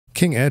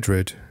King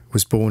Eadred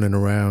was born in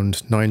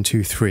around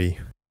 923.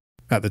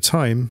 At the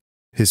time,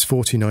 his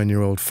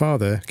 49-year-old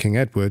father, King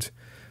Edward,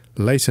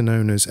 later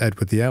known as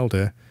Edward the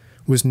Elder,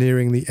 was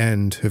nearing the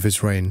end of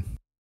his reign.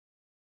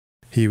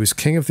 He was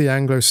king of the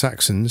Anglo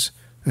Saxons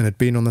and had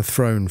been on the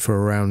throne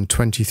for around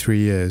 23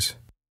 years.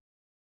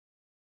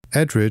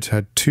 Eadred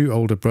had two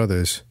older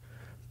brothers,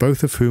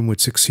 both of whom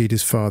would succeed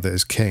his father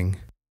as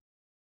king.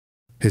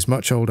 His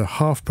much older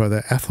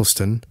half-brother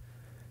AEthelstan,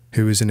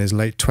 who was in his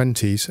late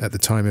 20s at the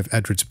time of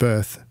Edred's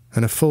birth,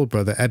 and a full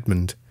brother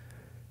Edmund,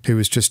 who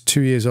was just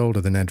 2 years older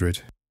than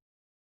Eadred.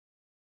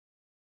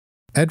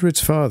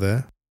 Edred's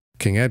father,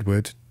 King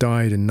Edward,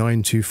 died in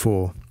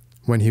 924,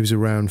 when he was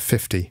around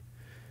 50,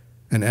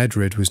 and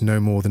Eadred was no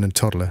more than a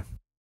toddler.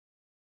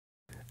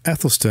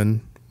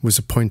 AEthelstan was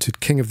appointed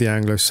king of the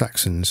Anglo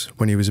Saxons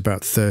when he was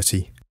about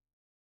 30.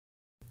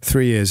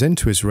 3 years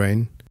into his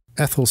reign,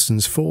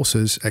 Aethelstan's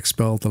forces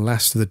expelled the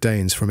last of the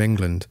Danes from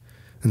England,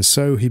 and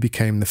so he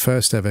became the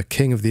first ever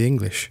king of the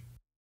English.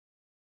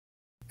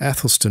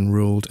 Aethelstan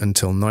ruled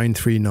until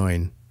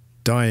 939,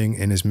 dying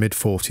in his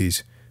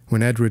mid-40s,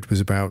 when Eadred was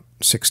about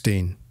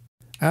 16.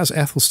 As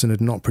Aethelstan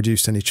had not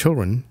produced any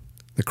children,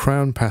 the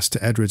crown passed to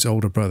Edred's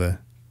older brother,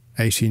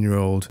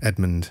 18-year-old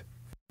Edmund.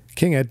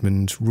 King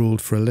Edmund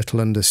ruled for a little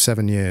under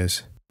 7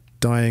 years,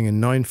 dying in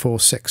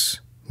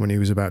 946 when he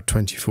was about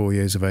 24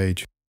 years of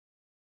age.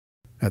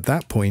 At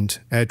that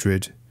point,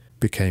 Eadred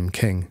became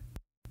king.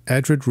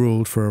 Eadred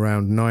ruled for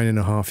around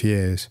 9.5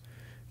 years,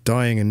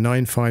 dying in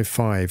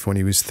 955 when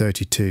he was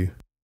 32.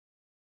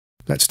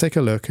 Let's take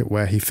a look at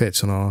where he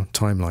fits on our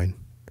timeline.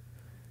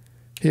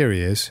 Here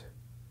he is.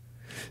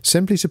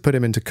 Simply to put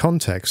him into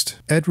context,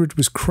 Eadred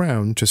was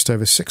crowned just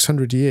over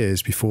 600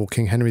 years before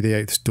King Henry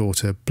VIII's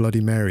daughter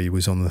Bloody Mary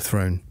was on the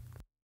throne.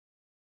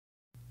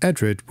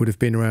 Eadred would have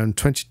been around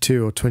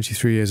 22 or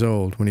 23 years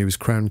old when he was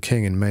crowned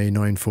king in May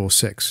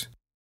 946.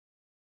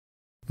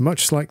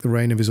 Much like the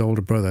reign of his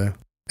older brother,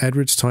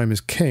 Edred's time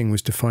as king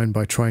was defined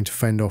by trying to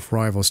fend off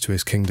rivals to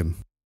his kingdom.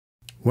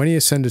 When he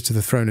ascended to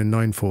the throne in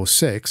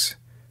 946,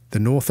 the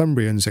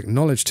Northumbrians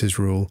acknowledged his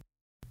rule,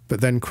 but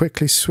then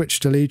quickly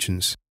switched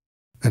allegiance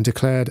and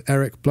declared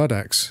Eric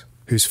Bloodaxe,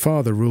 whose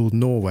father ruled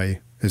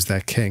Norway, as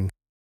their king.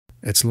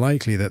 It's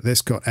likely that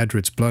this got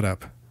Edred's blood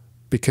up,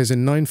 because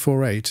in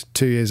 948,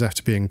 2 years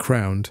after being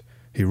crowned,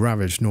 he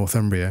ravaged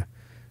Northumbria,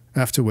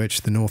 after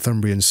which the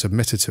Northumbrians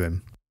submitted to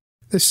him.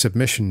 This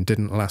submission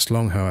didn't last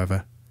long,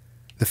 however.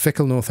 The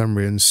fickle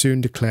Northumbrians soon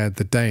declared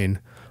the Dane,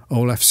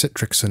 Olaf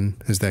Sitricsson,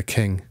 as their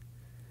king.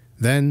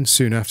 Then,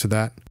 soon after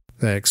that,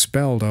 they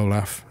expelled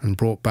Olaf and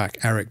brought back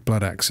Eric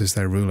Bloodaxe as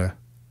their ruler.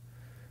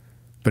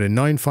 But in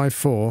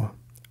 954,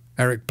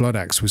 Eric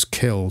Bloodaxe was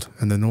killed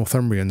and the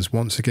Northumbrians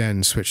once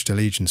again switched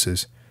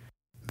allegiances,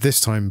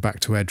 this time back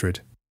to Eadred.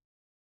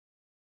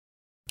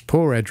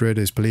 Poor Eadred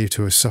is believed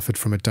to have suffered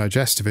from a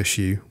digestive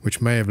issue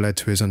which may have led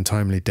to his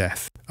untimely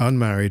death,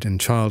 unmarried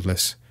and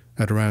childless,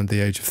 at around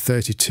the age of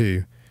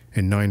 32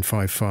 in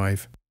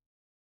 955.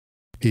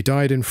 He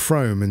died in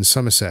Frome in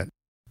Somerset,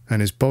 and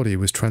his body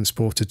was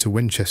transported to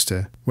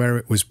Winchester, where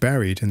it was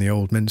buried in the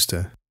Old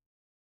Minster.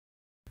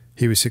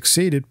 He was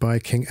succeeded by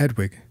King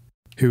Edwig,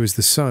 who was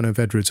the son of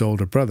Edred's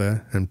older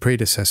brother and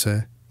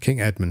predecessor,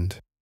 King Edmund.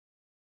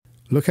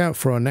 Look out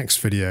for our next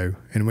video,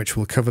 in which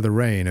we'll cover the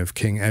reign of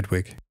King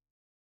Edwig.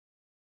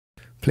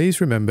 Please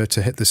remember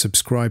to hit the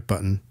subscribe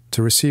button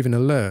to receive an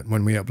alert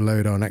when we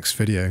upload our next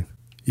video.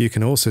 You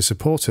can also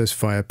support us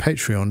via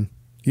Patreon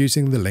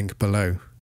using the link below.